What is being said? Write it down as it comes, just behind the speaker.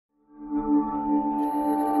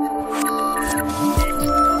Hello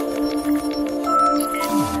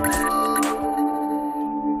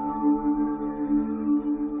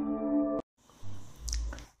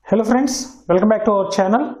friends, welcome back to our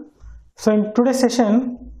channel. So in today's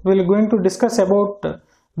session we are going to discuss about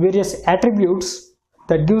various attributes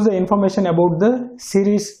that gives the information about the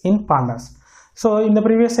series in Pandas. So in the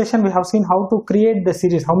previous session we have seen how to create the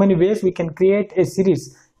series, how many ways we can create a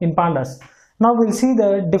series in Pandas. Now we'll see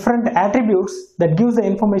the different attributes that gives the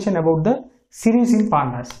information about the series in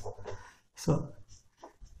Pandas. So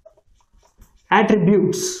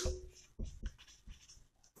attributes.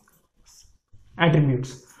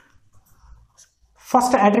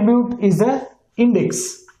 First attribute is the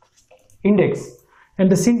index,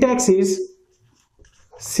 and the syntax is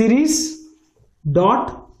series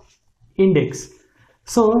dot index.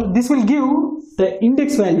 So this will give the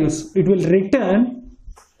index values. It will return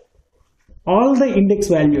all the index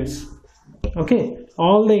values. Okay,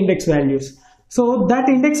 all the index values. So that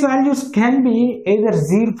index values can be either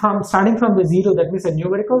starting from the 0, that means the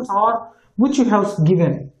numericals, or which you have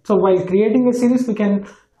given. So while creating a series we can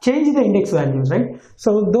change the index values, right?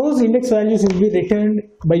 So those index values will be returned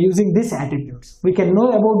by using these attributes. We can know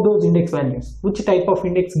about those index values, which type of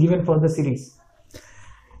index given for the series.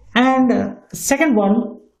 And second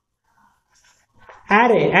one,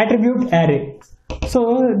 array, attribute array.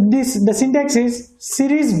 So the syntax is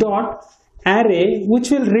series dot array,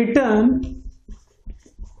 which will return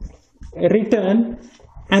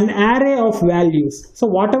an array of values. So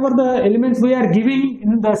whatever the elements we are giving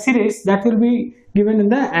in the series, that will be given in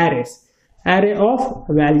the array of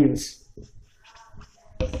values,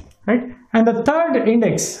 right? And the third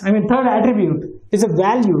third attribute is a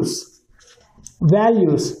values.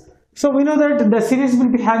 So we know that the series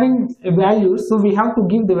will be having values, so we have to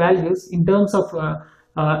give the values in terms of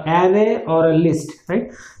array or a list,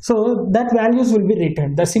 right? So that values will be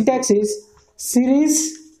returned. The syntax is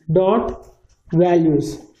series dot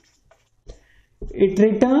values. It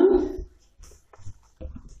returns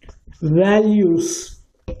values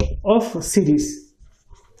of series.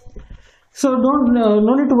 So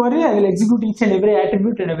no need to worry, I will execute each and every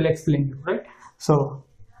attribute and I will explain you, right? So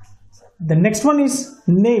the next one is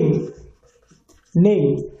name.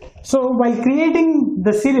 So while creating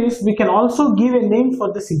the series we can also give a name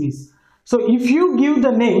for the series. So if you give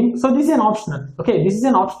the name, so this is an optional, okay, this is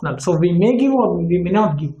an optional, so we may give or we may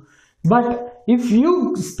not give, but if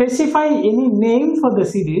you specify any name for the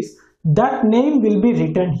series, that name will be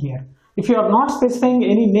written here. If you are not specifying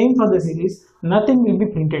any name for the series, nothing will be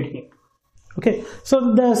printed here. Okay,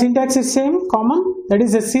 so the syntax is same, common, that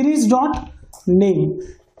is a series dot name.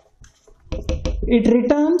 It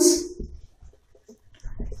returns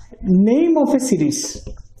name of a series,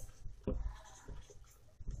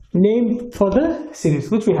 name for the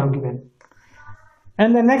series which we have given.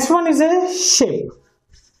 And the next one is a shape.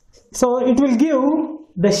 So it will give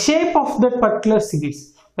the shape of that particular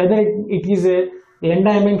series, whether it is a n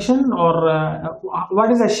dimension or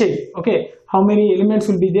what is a shape, okay, how many elements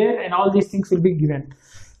will be there, and all these things will be given.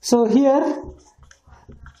 So here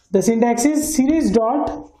the syntax is series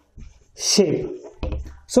dot shape.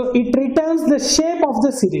 So it returns the shape of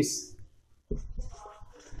the series,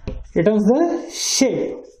 returns the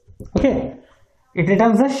shape, okay, it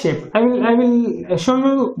returns the shape. I will show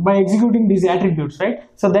you by executing these attributes, right?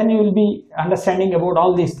 So then you will be understanding about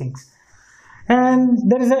all these things. And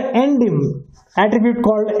there is an ndim attribute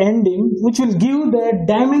called ndim, which will give the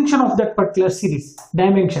dimension of that particular series,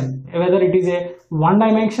 dimension, whether it is a one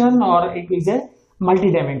dimension or it is a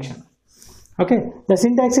multi-dimension. Okay, the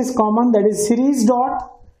syntax is common, that is series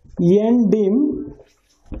dot ndim.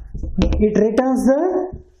 It returns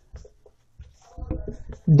the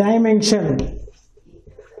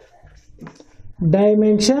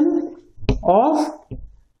dimension of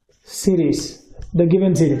series, the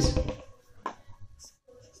given series.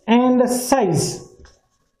 And the size.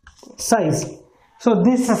 So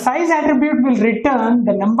this size attribute will return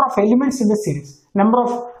the number of elements in the series, number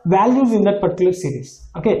of values in that particular series.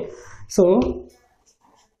 Okay, so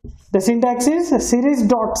the syntax is series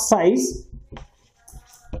dot size.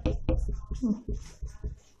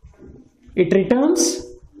 It returns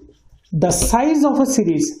the size of a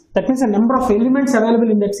series, that means the number of elements available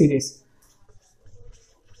in that series,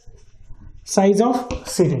 size of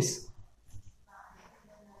series.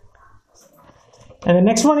 And the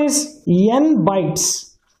next one is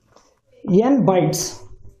nbytes.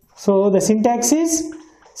 So the syntax is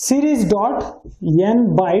series dot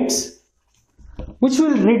nbytes, which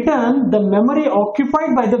will return the memory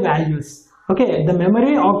occupied by the values. Okay, the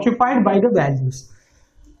memory occupied by the values.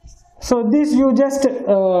 So this you just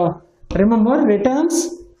remember,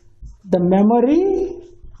 returns the memory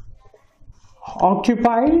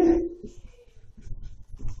occupied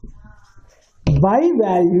by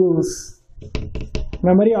values.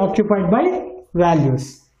 Memory occupied by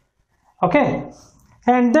values. Okay,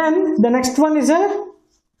 and then the next one is a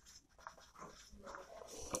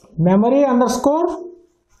memory underscore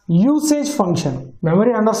usage function.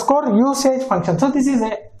 Memory underscore usage function. So this is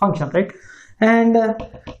a function, right? And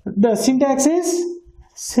the syntax is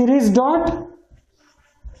series dot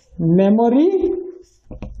memory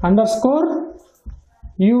underscore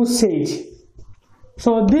usage.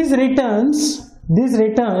 So this returns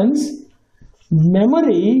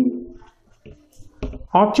memory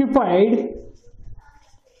occupied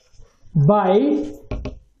by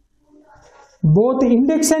both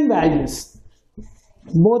index and values.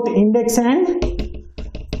 Both index and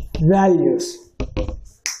values.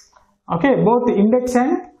 Okay, both index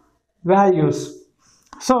and values.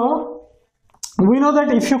 So we know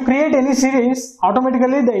that if you create any series,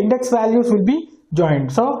 automatically the index values will be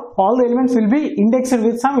joined. So all the elements will be indexed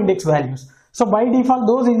with some index values. So by default,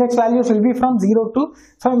 those index values will be from 0 to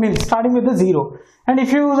 5, means starting with the 0. And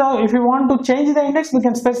if you want to change the index, we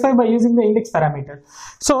can specify by using the index parameter.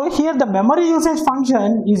 So here the memory usage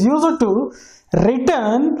function is used to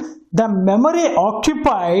return the memory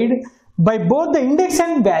occupied by both the index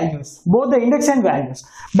and values. But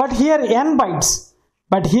here n bytes.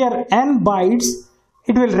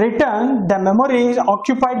 It will return the memory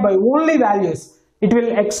occupied by only values. It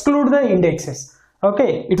will exclude the indexes.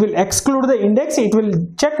 Okay, it will exclude the index. It will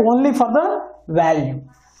check only for the value.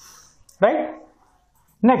 Right?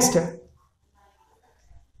 Next,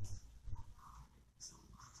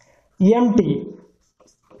 empty.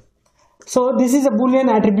 So this is a boolean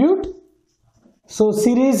attribute. So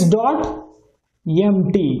series dot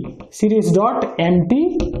empty,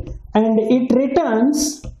 and it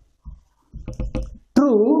returns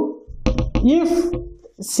true if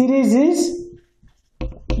series is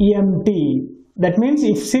empty. That means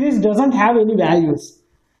if series doesn't have any values,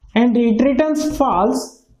 and it returns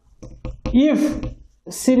false if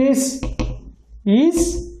series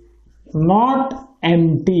is not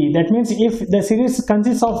empty. That means if the series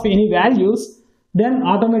consists of any values, then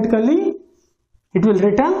automatically it will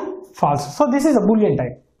return false. So this is a boolean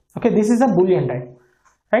type. Okay, this is a boolean type,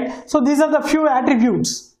 right? So these are the few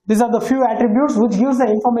attributes. These are the few attributes which gives the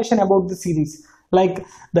information about the series, like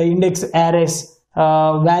the index arrays,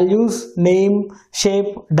 values, name,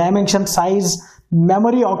 shape, dimension, size,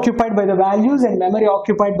 memory occupied by the values and memory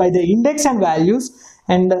occupied by the index and values,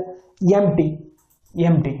 and empty,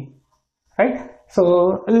 right?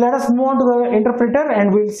 So let us move on to the interpreter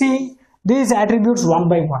and we'll see these attributes one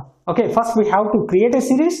by one. Okay, first we have to create a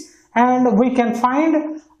series and we can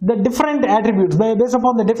find the different attributes. Based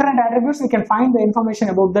upon the different attributes, we can find the information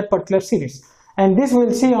about that particular series, and this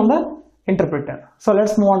we'll see on the interpreter. So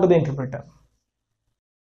let's move on to the interpreter.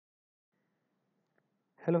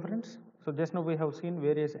 Hello friends, so just now we have seen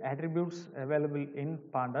various attributes available in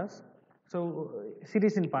Pandas. So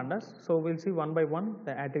series in Pandas, so we'll see one by one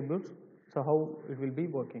the attributes, so how it will be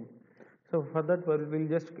working. So for that we'll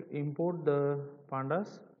just import the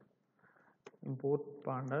Pandas,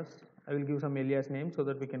 I will give some alias name so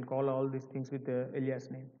that we can call all these things with the alias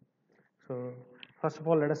name. So first of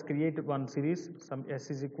all, let us create one series, some s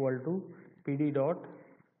is equal to pd dot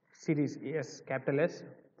series, s, capital S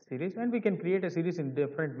series, and we can create a series in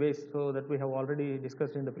different ways, so that we have already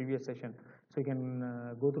discussed in the previous session. So you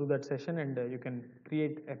can go through that session and you can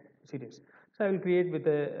create a series. So I will create with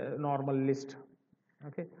a normal list,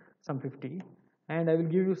 okay, some 50, and I will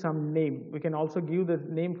give you some name. We can also give the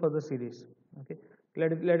name for the series, okay.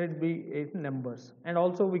 Let it be in numbers, and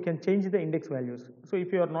also we can change the index values. So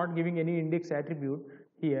if you are not giving any index attribute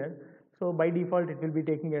here, so by default it will be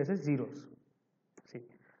taking as a zeros. See,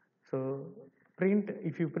 so print,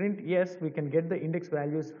 if you print yes, we can get the index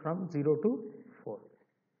values from 0 to 4.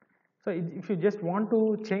 So if you just want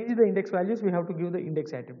to change the index values, we have to give the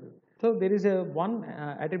index attribute. So there is a one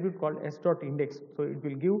attribute called s.index. So it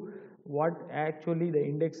will give what actually the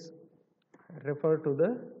index refer to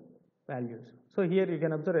the values. So here you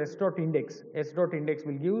can observe s.index. S.index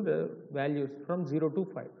will give the values from 0 to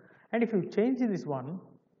 5. And if you change this one,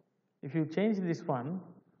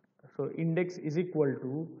 so index is equal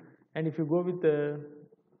to, and if you go with the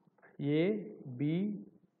A, B,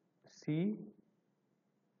 C,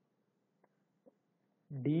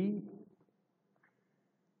 D,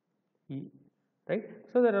 E, right?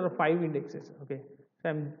 So there are 5 indexes, okay. So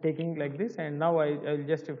I'm taking like this, and now I will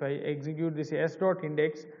just, if I execute this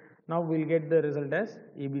s.index, now we'll get the result as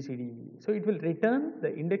A, B, C, D, E. So it will return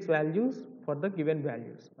the index values for the given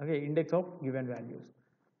values, okay, index of given values,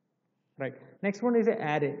 right. Next one is an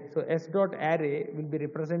array. So s.array will be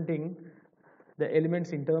representing the elements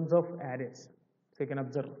in terms of arrays. So you can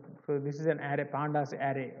observe. So this is an array, pandas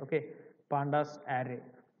array. Okay, pandas array.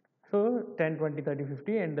 So 10, 20, 30,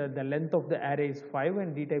 50, and the length of the array is 5,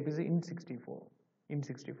 and dtype is int64.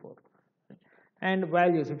 int64. And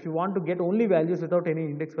values. If you want to get only values without any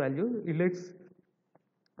index value, let's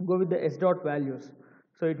go with the s dot values.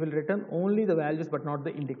 So it will return only the values but not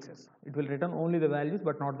the indexes. It will return only the values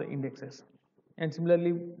but not the indexes. And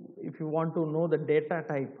similarly, if you want to know the data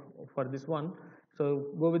type for this one, so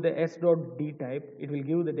go with the s dot dtype. It will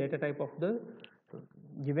give the data type of the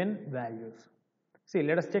given values. See,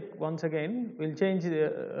 let us check once again. We'll change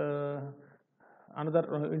another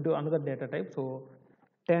into another data type. So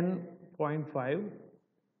 10.5,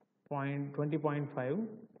 20.5,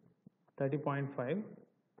 30.5,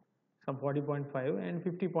 some 40.5, and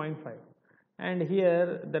 50.5. And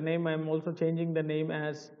here the name, I am also changing the name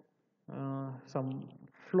as some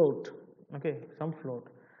float. Okay, some float.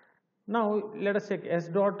 Now let us check s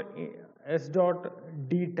dot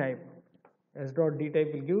dtype. S dot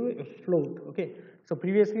dtype will give a float. Okay, so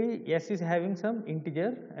previously s is having some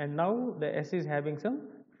integer, and now the s is having some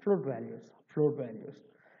float values.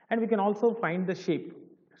 And we can also find the shape.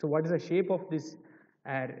 So what is the shape of this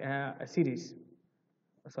series?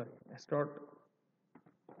 Sorry, s dot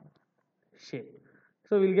shape.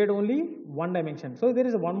 So we'll get only one dimension. So there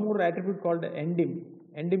is one more attribute called ndim.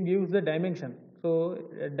 Ndim gives the dimension. So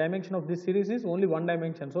dimension of this series is only one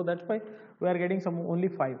dimension. So that's why we are getting some only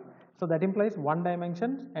 5. So that implies one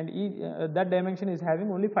dimension, and that dimension is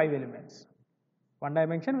having only 5 elements. One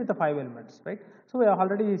dimension with the 5 elements, right? So we have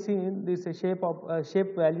already seen this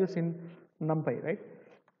shape values in NumPy, right?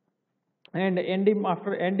 And ndim,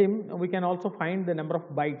 after ndim, we can also find the number of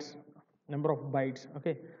bytes.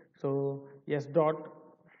 Okay. So s dot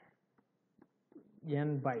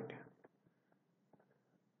n byte.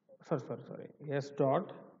 Sorry. S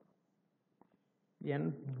dot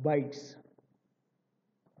n bytes.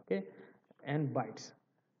 Okay, n bytes.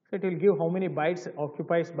 So it will give how many bytes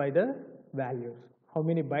occupies by the values.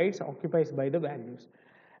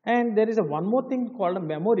 And there is one more thing called a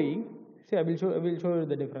memory. See, I will show you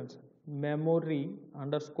the difference. Memory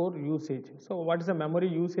underscore usage. So what is the memory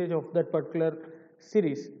usage of that particular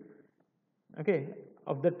series? Okay,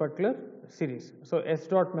 of that particular series. So s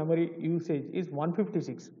dot memory usage is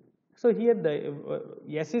 156. So here the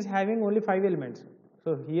s is having only 5 elements.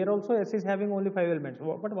 So here also s is having only 5 elements.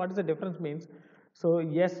 But what is the difference means? So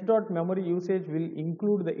s dot memory usage will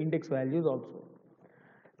include the index values also.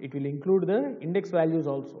 It will include the index values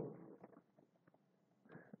also.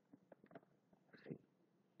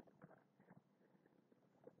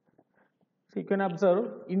 So you can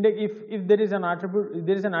observe index, if there is an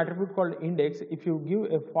attribute called index. If you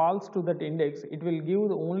give a false to that index, it will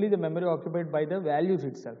give only the memory occupied by the values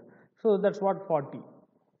itself. So that's what 40.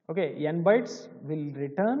 Okay, n bytes will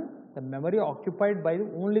return the memory occupied by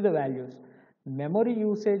only the values. Memory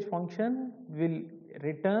usage function will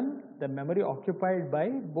return the memory occupied by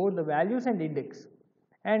both the values and index.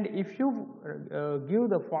 And if you give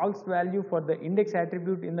the false value for the index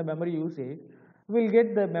attribute in the memory usage, we will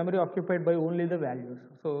get the memory occupied by only the values.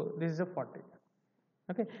 So this is a 40.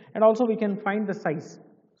 Okay, and also we can find the size.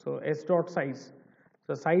 So s dot size,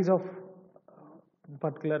 so size of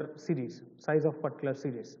particular series.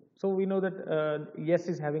 So we know that s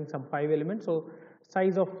is having some 5 elements. So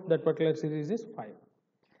size of that particular series is 5.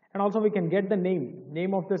 And also we can get the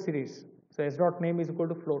name of the series. So s dot name is equal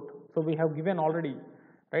to float. So we have given already,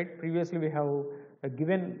 right? Previously we have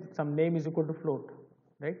given some name is equal to float,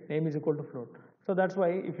 right? Name is equal to float. So that's why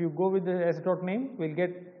if you go with the s dot name, we'll get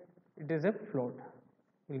it is a float.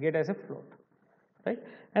 We'll get as a float, right?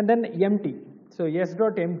 And then empty. So s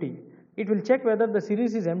dot empty. It will check whether the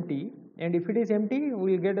series is empty, and if it is empty,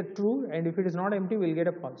 we will get a true, and if it is not empty, we will get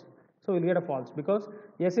a false. So we'll get a false because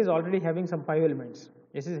s is already having some 5 elements.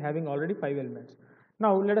 S is having already 5 elements.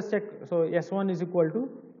 Now let us check. So s1 is equal to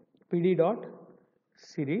pd dot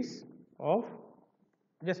series of,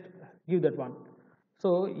 just give that one.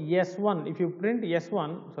 So s1, if you print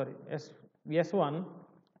s1, sorry, s1,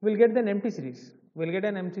 we'll get an empty series.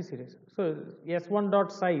 So s1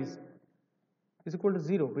 dot size is equal to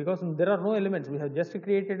 0 because there are no elements. We have just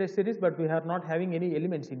created a series, but we are not having any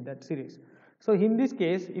elements in that series. So in this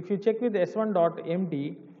case, if you check with s1 dot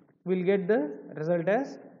empty, we'll get the result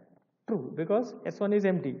as true because s1 is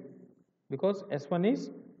empty.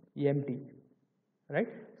 Right?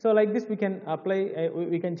 So like this we can apply,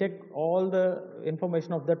 we can check all the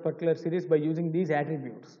information of that particular series by using these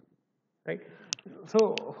attributes, right?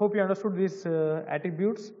 So hope you understood these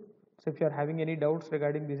attributes. So if you are having any doubts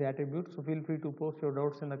regarding these attributes, so feel free to post your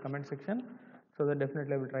doubts in the comment section, so that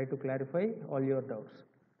definitely I will try to clarify all your doubts.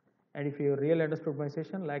 And if you really understood my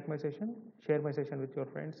session, like my session, share my session with your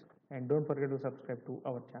friends, and don't forget to subscribe to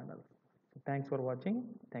our channel. So thanks for watching.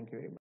 Thank you very much.